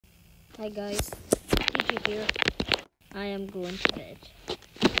Hi guys, TJ here. I am going to bed.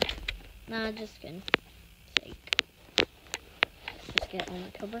 Nah, just kidding. Sake. Let's just get all my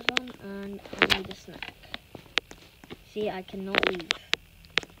covers on and I need a snack. See, I cannot leave.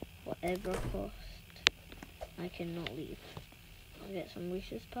 Whatever cost, I cannot leave. I'll get some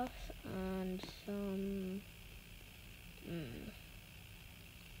Reese's Puffs and some...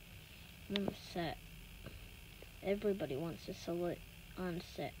 I'm gonna sit. Everybody wants to select and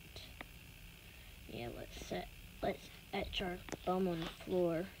sit. Yeah, let's sit. Let's etch our bum on the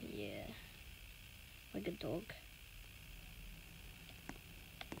floor. Yeah. Like a dog.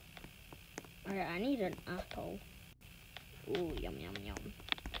 Alright, I need an apple. Ooh, yum, yum, yum.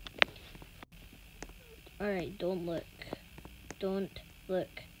 Alright, don't look. Don't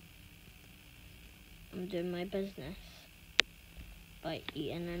look. I'm doing my business by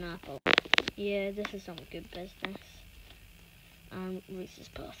eating an apple. Yeah, this is some good business. And Reese's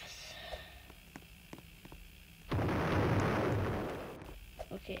Puffs.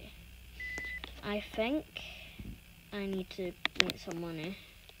 Okay. I think I need to make some money.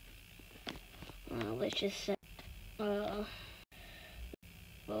 Let's just say, oh,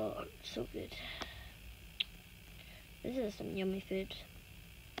 so good. This is some yummy food.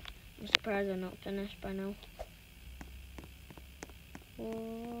 I'm surprised I'm not finished by now.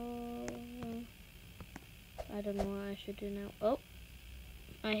 Oh, I don't know what I should do now. Oh,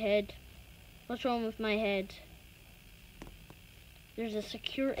 my head. What's wrong with my head? There's a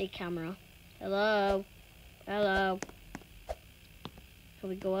security camera. Hello? Hello? Can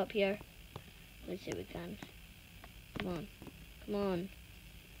we go up here? Let's see if we can. Come on. Come on.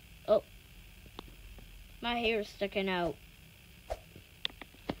 Oh. My hair's sticking out.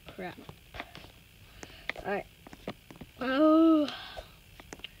 Crap. Alright. Oh.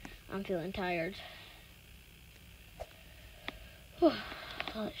 I'm feeling tired.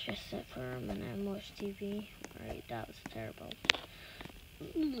 Let's just sit for a minute and watch TV. Alright, that was terrible.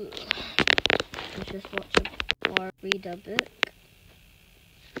 Let's just watch or read a book.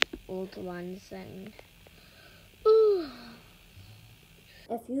 Old Lang Syne.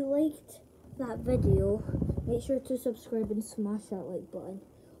 If you liked that video, make sure to subscribe and smash that like button.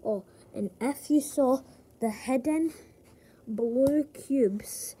 Oh, and if you saw the hidden blue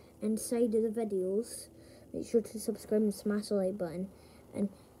cubes inside of the videos, make sure to subscribe and smash the like button. And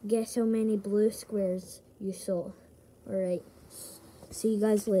guess how many blue squares you saw. Alright, see you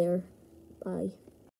guys later. Bye.